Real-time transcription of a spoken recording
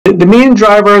The main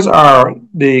drivers are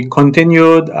the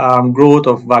continued growth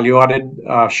of value-added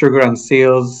sugar and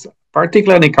sales,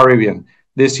 particularly in the Caribbean.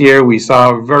 This year, we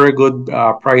saw very good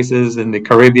prices in the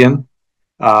Caribbean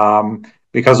um,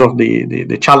 because of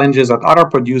the challenges that other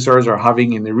producers are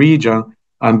having in the region,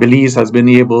 and Belize has been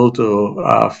able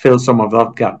to fill some of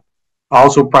that gap.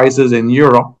 Also, prices in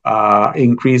Europe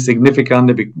increased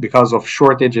significantly because of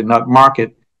shortage in that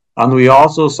market. And we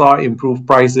also saw improved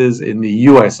prices in the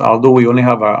US. Although we only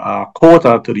have a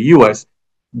quota to the US,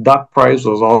 that price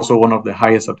was also one of the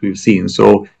highest that we've seen.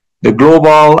 So the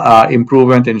global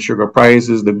improvement in sugar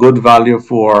prices, the good value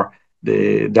for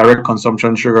the direct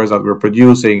consumption sugars that we're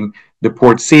producing, the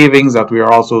port savings that we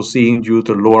are also seeing due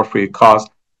to lower freight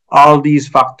costs, all these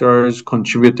factors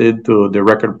contributed to the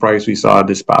record price we saw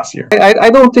this past year. I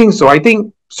don't think so. I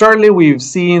think certainly we've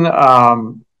seen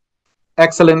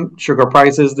excellent sugar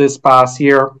prices this past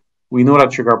year. We know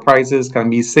that sugar prices can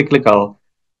be cyclical,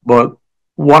 but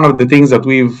one of the things that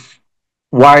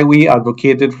why we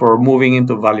advocated for moving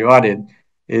into value added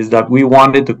is that we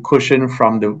wanted to cushion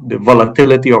from the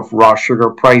volatility of raw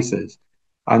sugar prices.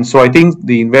 And so I think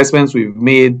the investments we've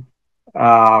made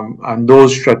and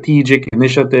those strategic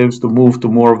initiatives to move to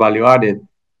more value added,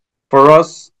 for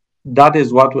us, that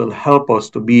is what will help us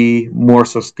to be more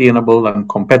sustainable and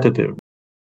competitive.